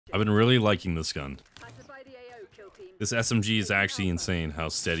I've been really liking this gun. This SMG is actually insane how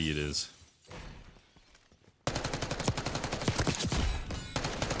steady it is.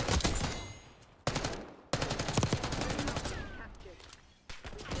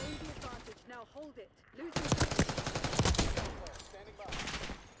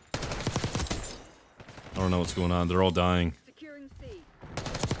 I don't know what's going on. They're all dying.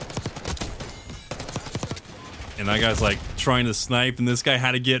 And that guy's like trying to snipe, and this guy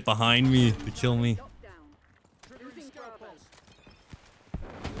had to get behind me to kill me.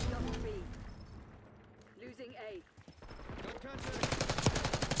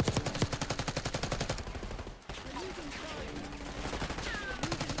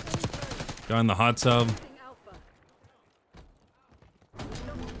 Guy in the hot tub.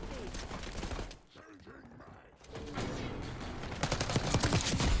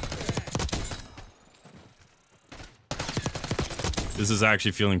 This is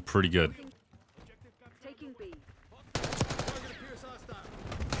actually feeling pretty good.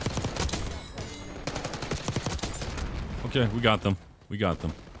 Okay, we got them. We got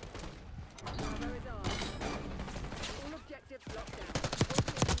them.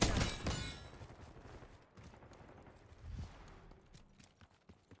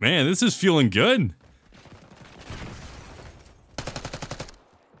 Man, this is feeling good.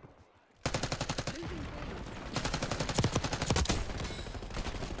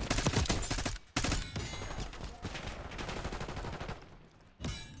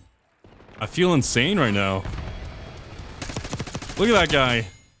 I feel insane right now. Look at that guy.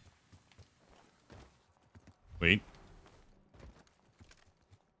 Wait.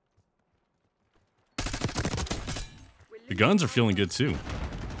 The guns are feeling good too.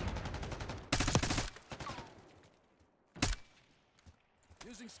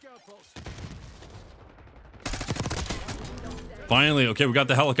 Finally, okay, we got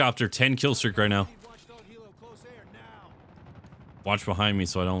the helicopter. 10 kill streak right now. Watch behind me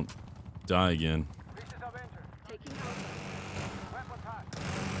so I don't die again.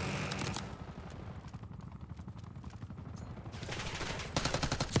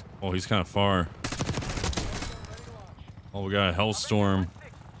 Oh, he's kind of far. Oh, we got a hellstorm.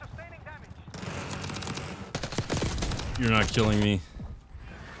 You're not killing me.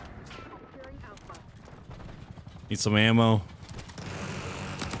 Need some ammo.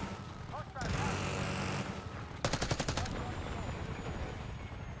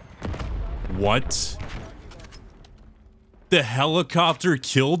 What? The helicopter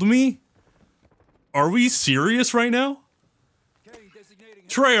killed me? Are we serious right now?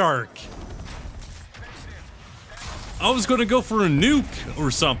 Treyarch! I was gonna go for a nuke or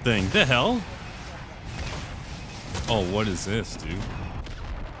something. The hell? Oh, what is this, dude?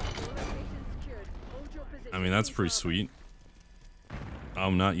 I mean, that's pretty sweet.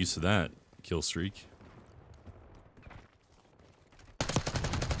 I'm not used to that kill streak.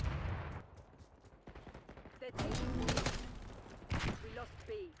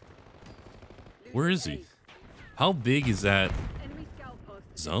 Where is he? How big is that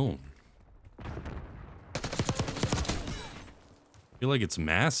zone? I feel like it's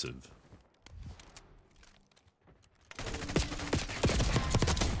massive.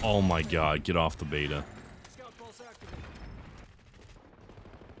 Oh my god, get off the beta.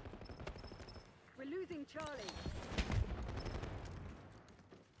 We're losing Charlie.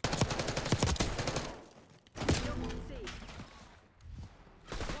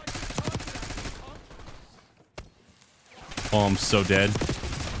 Oh, I'm so dead.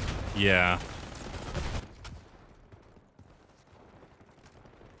 Yeah.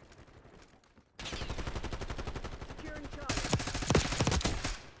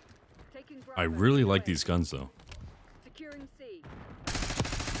 I really like these guns, though.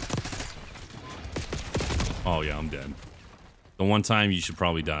 Oh, yeah, I'm dead. The one time you should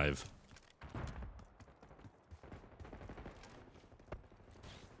probably dive.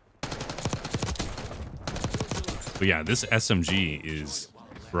 But yeah, this SMG is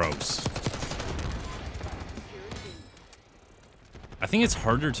gross. I think it's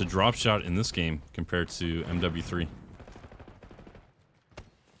harder to drop shot in this game compared to MW3.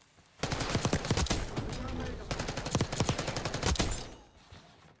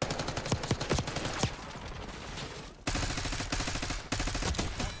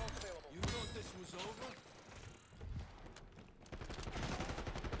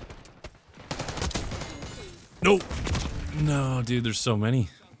 Nope. No, dude, there's so many.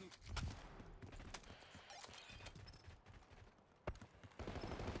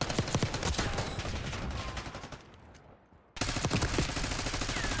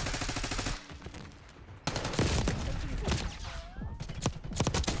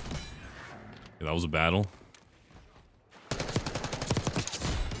 Yeah, that was a battle.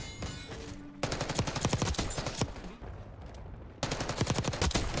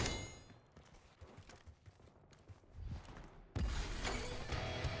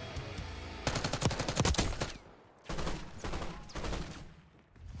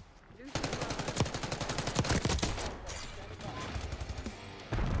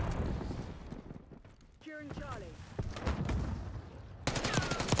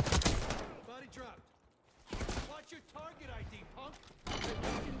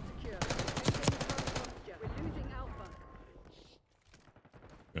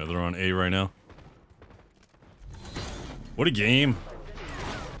 Yeah, they're on A right now. What a game.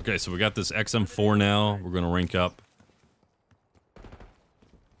 Okay, so we got this XM4 now. We're going to rank up.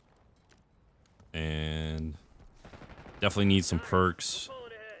 And definitely need some perks.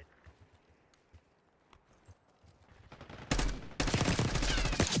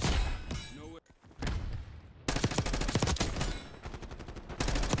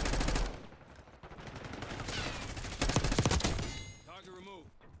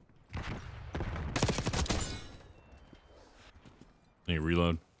 I need to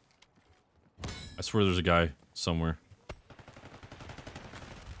reload. I swear there's a guy somewhere.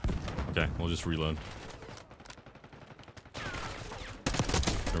 Okay, we'll just reload.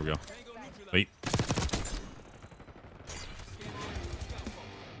 There we go. Wait.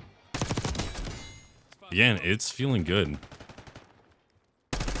 Again, it's feeling good.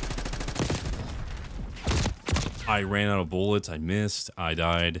 I ran out of bullets. I missed. I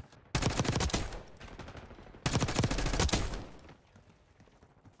died.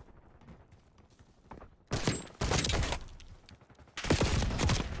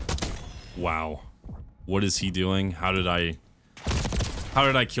 Wow. What is he doing? How did I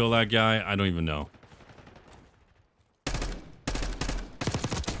kill that guy? I don't even know.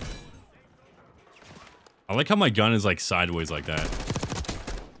 I like how my gun is like sideways like that.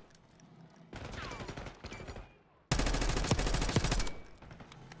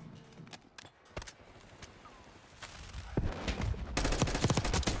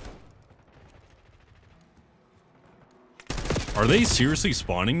 Are they seriously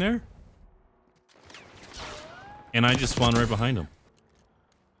spawning there? And I just spawned right behind him.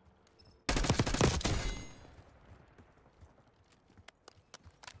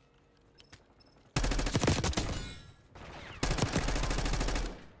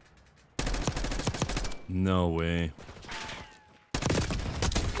 No way.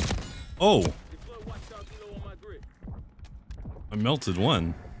 Oh! I melted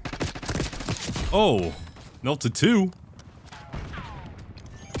one. Oh! Melted two?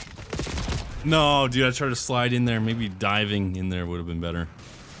 No, dude, I tried to slide in there. Maybe diving in there would have been better.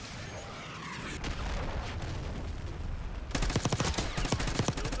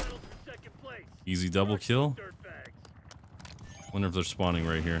 Easy double kill. Wonder if they're spawning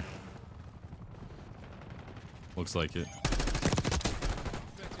right here. Looks like it.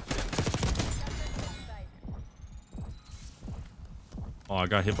 Oh, I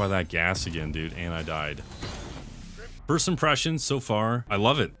got hit by that gas again, dude, and I died. First impressions so far, I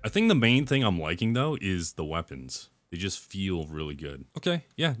love it. I think the main thing I'm liking, though, is the weapons. They just feel really good. Okay,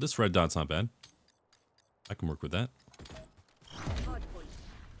 yeah, this red dot's not bad. I can work with that. Hardpoint.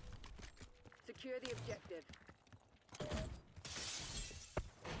 Secure the objective.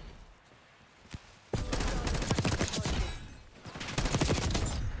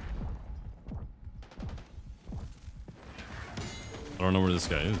 I don't know where this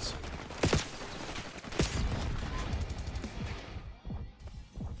guy is.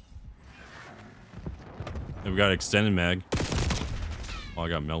 We got extended mag. Oh, I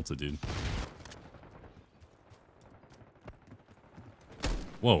got melted, dude.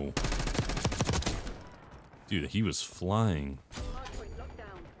 Whoa. Dude, he was flying. Hardpoint locked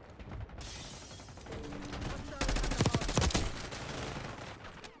down.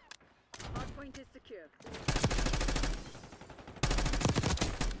 Hardpoint is secure.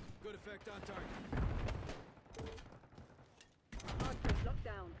 Good effect on target. Hardpoint locked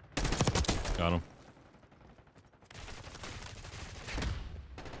down. Got him.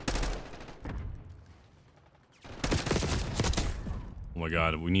 Oh my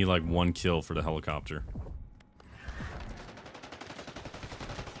god, we need like one kill for the helicopter.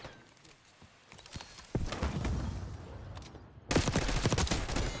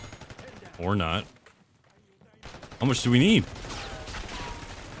 Or not. How much do we need?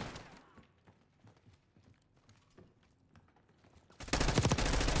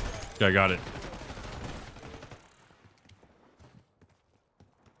 Okay, I got it.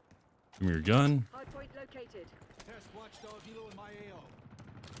 Give me your gun. Hardpoint located. Test watchdog helo in my AO.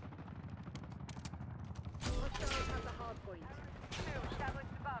 point.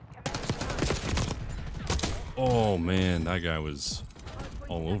 Oh man, that guy was Hard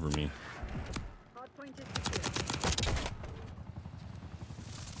point all is over me. Hard point is secure.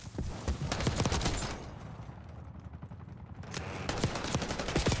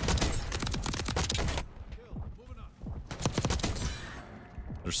 Kill. Moving on.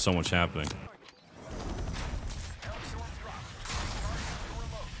 There's so much happening.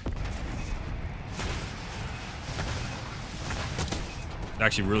 It's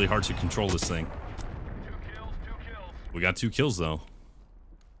actually really hard to control this thing. 2 kills, 2 kills. We got 2 kills though.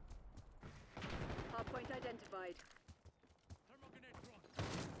 Hard point identified.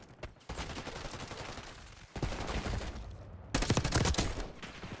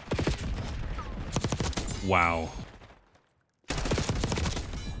 Wow.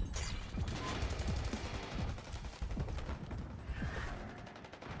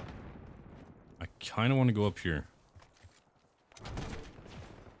 I kind of want to go up here.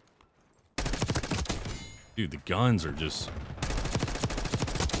 Dude, the guns are just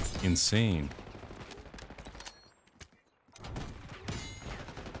insane.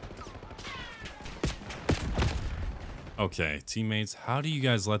 Okay, teammates, how do you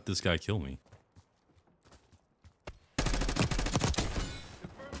guys let this guy kill me?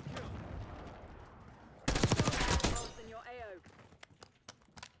 Holes in your AO.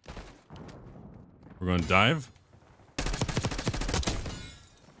 We're going to dive?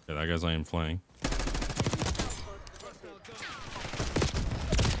 Yeah, that guy's not even playing.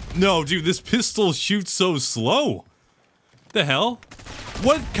 No, dude, this pistol shoots so slow. The hell?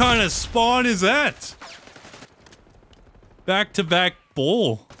 What kind of spawn is that? Back-to-back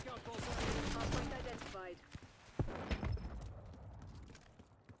bull. Hard point identified.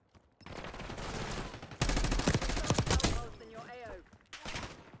 Holes in your AO.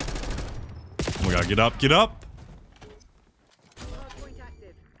 Oh my god, get up, get up! Hard point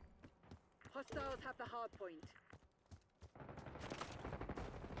active. Hostiles have the hard point.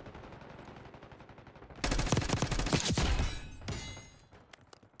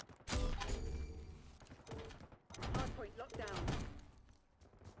 Hard point locked down.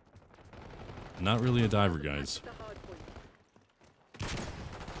 Not really a diver, guys. The hard point.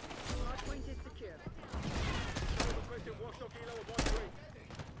 Hard point is secure.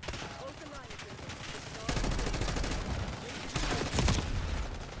 Hold the line,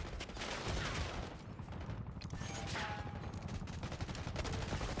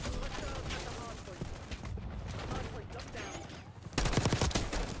 Hostiles have the hard point. Hard point locked down.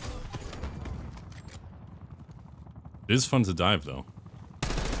 It is fun to dive, though.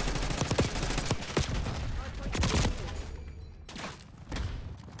 Hard point is secure.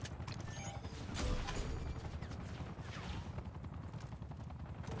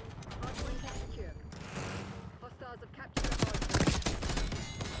 Hard point is secure. Hostiles have captured the hard point.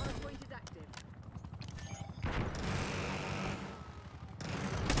 Hard point is active.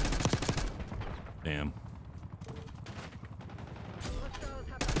 Damn. Hostiles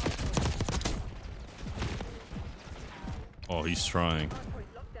have the hard point. Oh, he's trying. Hard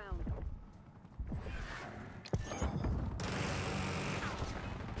point locked down.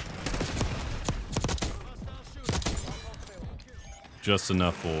 Hostile shooter. Just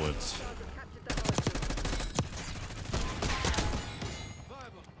enough bullets. Hostiles have captured the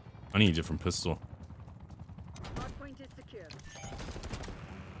hard point. Viable. I need a different pistol. Hard point is secure.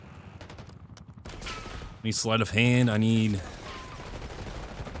 I need sleight of hand. I need...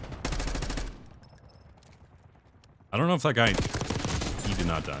 I don't know if that guy... He did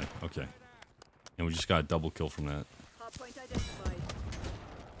not die. Okay. And we just got a double kill from that. Hard point identified.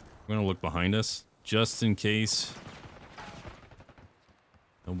 We're gonna look behind us, just in case.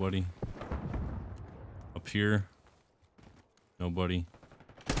 Nobody. Up here. Nobody.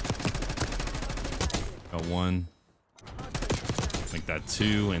 Got one. Make that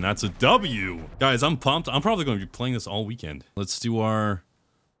 2, and that's a W. Guys, I'm pumped. I'm probably going to be playing this all weekend. Let's do our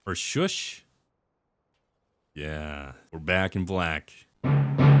shush. Yeah, we're back in black.